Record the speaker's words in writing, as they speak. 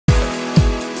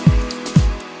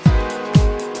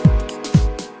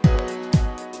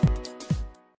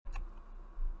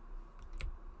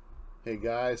Hey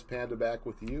guys, Panda back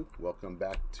with you. Welcome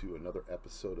back to another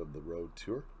episode of the road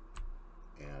tour.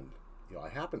 And, I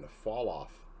happened to fall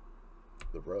off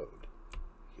the road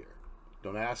here.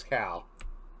 Don't ask how,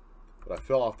 but I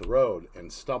fell off the road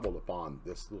and stumbled upon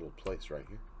this little place right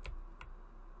here.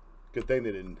 Good thing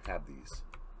they didn't have these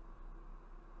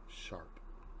sharp,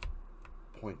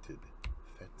 pointed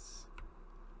fence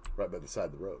right by the side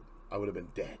of the road. I would have been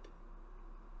dead.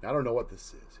 Now, I don't know what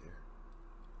this is here.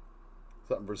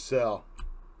 Something for sale,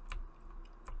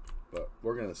 but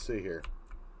we're gonna see here.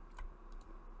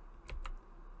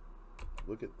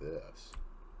 Look at this.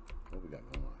 What we got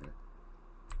going on here?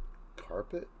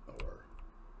 Carpet or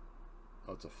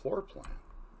it's a floor plan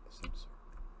of some sort.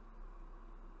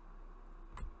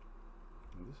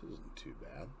 This isn't too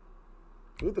bad.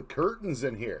 Look at the curtains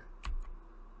in here.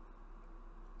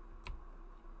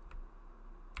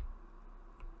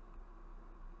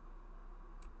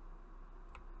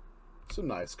 Some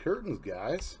nice curtains,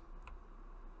 guys.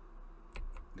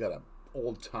 Got an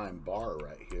old-time bar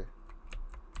right here.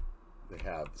 They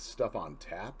have stuff on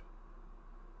tap.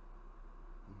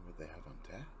 I wonder what they have on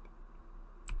tap.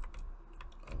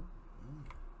 Oh,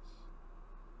 nice.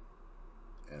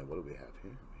 And what do we have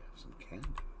here? We have some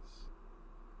candies.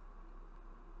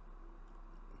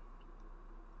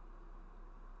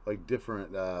 Like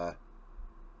different, I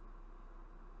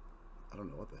don't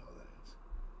know what the hell that is.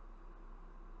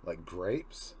 Like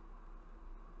grapes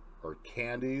or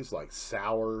candies, like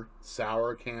sour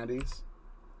candies,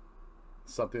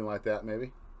 something like that,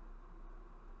 maybe.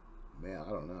 Man, I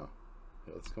don't know.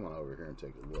 Yeah, let's come on over here and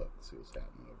take a look, see what's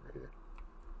happening over here.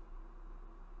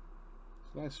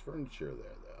 It's nice furniture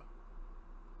there, though.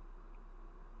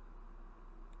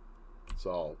 It's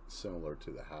all similar to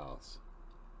the house.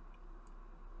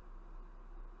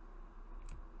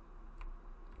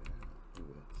 Yeah, look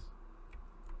at this.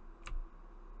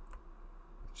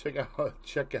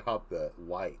 Check out the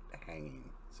light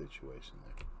hanging situation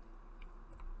there.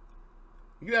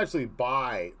 You can actually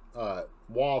buy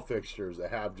wall fixtures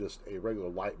that have just a regular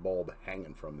light bulb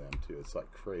hanging from them too. It's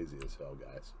like crazy as hell,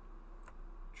 guys.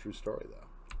 True story though.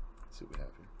 Let's see what we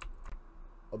have here.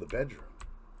 Oh, the bedroom.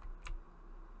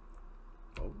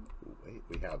 Oh, wait,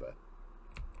 we have a.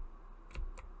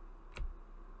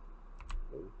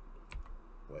 Oh,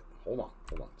 wait, hold on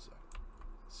a sec.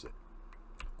 Let's see.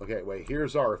 Okay, wait,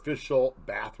 here's our official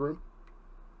bathroom.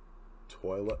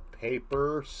 Toilet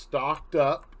paper stocked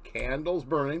up, candles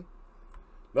burning.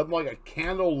 Nothing like a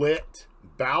candle lit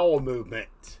bowel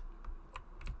movement.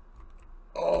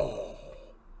 Oh.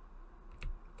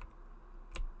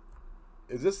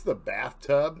 Is this the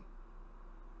bathtub?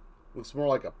 Looks more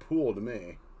like a pool to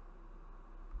me.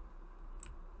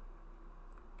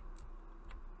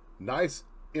 Nice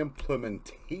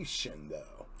implementation,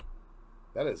 though.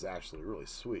 That is actually really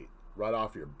sweet. Right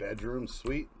off your bedroom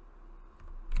suite.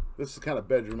 This is the kind of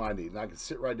bedroom I need. And I can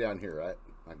sit right down here, right?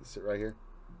 I can sit right here.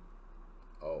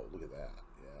 Oh, look at that.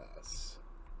 Yes.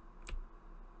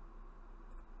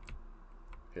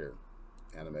 Here.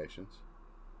 Animations.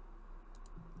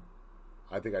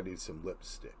 I think I need some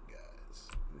lipstick, guys.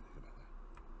 What do you think about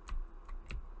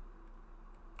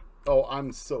that? Oh,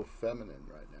 I'm so feminine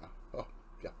right now. Oh,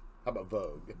 God. How about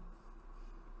Vogue?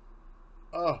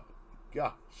 Oh.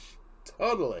 Gosh,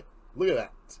 totally. Look at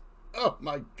that. Oh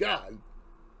my God.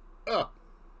 Oh.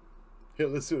 Here,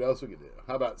 let's see what else we can do.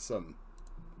 How about some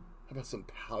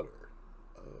powder?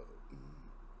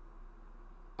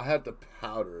 I have to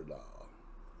powder it all.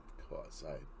 Of course,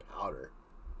 I powder.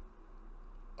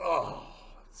 Oh,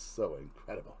 it's so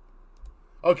incredible.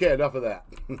 Okay, enough of that.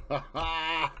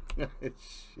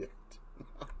 Shit.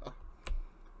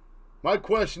 My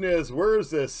question is, where's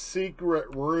this secret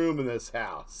room in this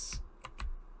house?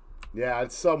 Yeah,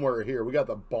 it's somewhere here. We got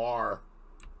the bar.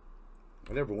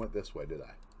 I never went this way, did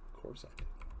I? Of course I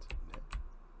didn't.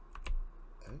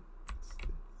 Hey, what's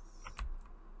this?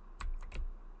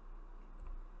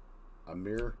 A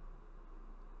mirror.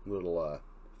 Little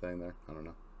thing there. I don't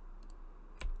know.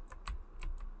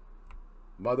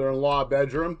 Mother-in-law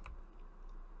bedroom.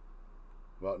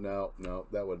 Well, no,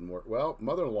 that wouldn't work. Well,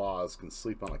 mother-in-laws can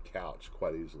sleep on a couch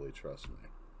quite easily, trust me.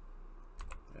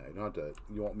 Yeah, you don't have to,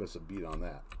 you won't miss a beat on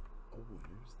that. Oh,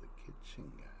 here's the kitchen,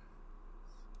 guys.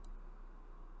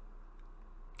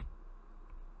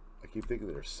 I keep thinking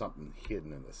there's something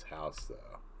hidden in this house,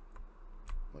 though.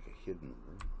 Like a hidden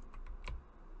room.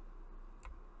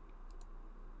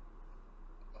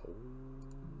 Oh,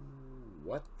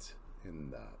 what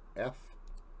in the F?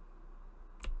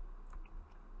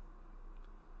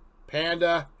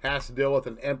 Panda has to deal with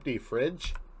an empty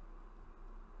fridge.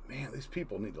 Man, these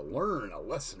people need to learn a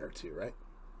lesson or two, right?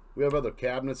 We have other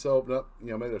cabinets open up.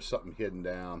 Maybe there's something hidden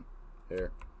down.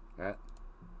 Here. All right.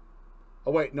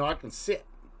 Oh, wait. No, I can sit.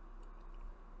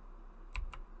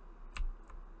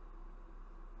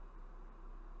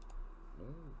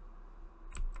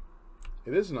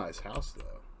 It is a nice house,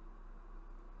 though.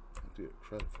 I have to get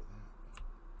credit for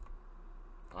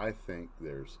that. I think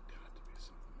there's got to be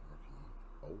something more going on.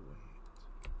 Oh, wait.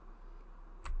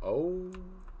 Oh,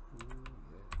 yes.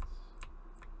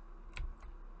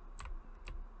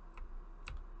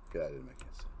 Okay, that didn't make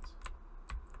any sense.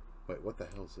 Wait, what the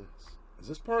hell is this? Is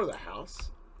this part of the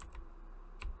house?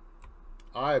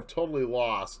 I have totally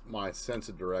lost my sense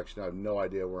of direction. I have no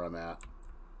idea where I'm at.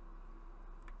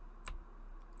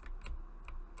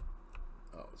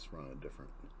 Let's run a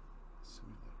different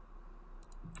simulator.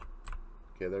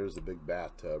 Okay, there's the big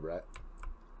bathtub, right?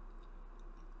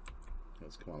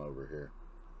 Let's come on over here.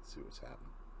 Let's see what's happening.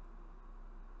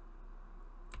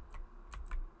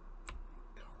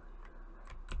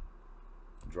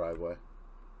 Driveway.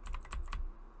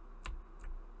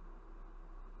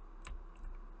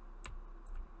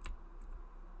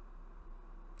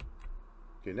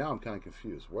 Okay, now I'm kind of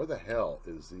confused. Where the hell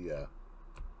is the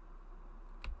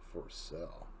for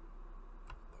sale?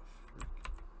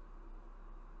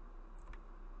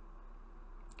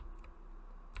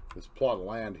 This plot of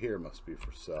land here must be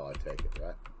for sale, I take it,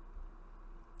 right?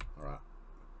 All right.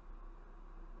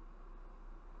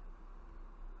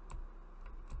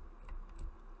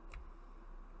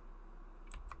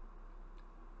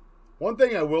 One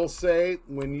thing I will say,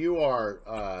 when you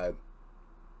are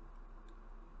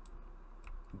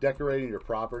decorating your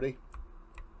property,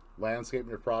 landscaping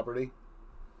your property,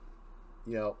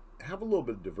 you know, have a little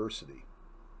bit of diversity.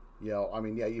 You know, I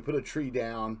mean, yeah, you put a tree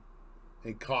down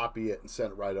and copy it and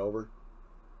send it right over.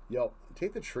 You know,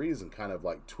 take the trees and kind of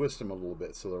like twist them a little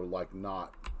bit so they're like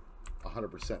not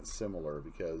 100% similar,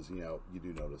 because, you know, you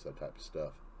do notice that type of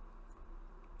stuff.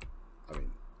 I mean,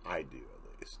 I do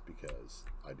at least, because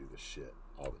I do this shit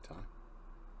all the time.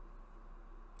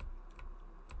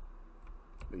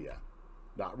 But yeah,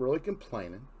 not really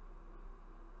complaining.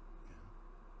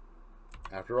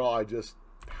 Yeah. After all, I just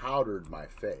powdered my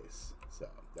face, so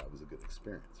that was a good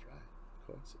experience, right? Of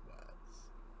course it was.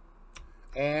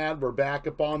 And we're back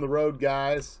up on the road,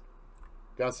 guys.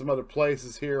 Got some other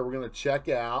places here we're going to check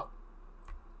out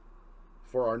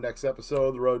for our next episode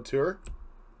of the road tour.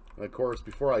 And of course,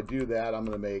 before I do that, I'm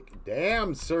going to make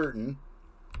damn certain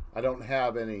I don't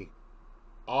have any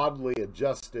oddly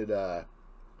adjusted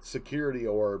security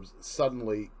orbs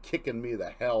suddenly kicking me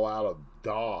the hell out of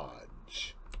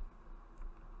Dodge.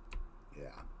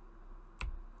 Yeah.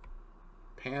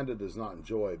 Panda does not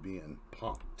enjoy being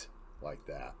punked like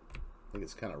that. I think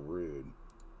it's kind of rude.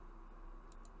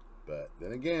 But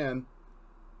then again,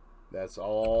 that's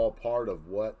all part of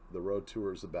what the road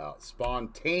tour is about.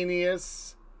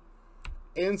 Spontaneous,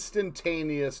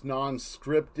 instantaneous,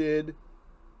 non-scripted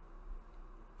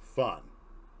fun.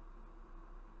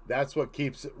 That's what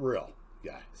keeps it real,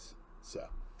 guys. So,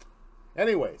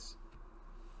 anyways,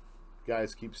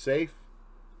 guys, keep safe.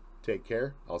 Take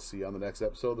care. I'll see you on the next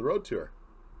episode of the road tour.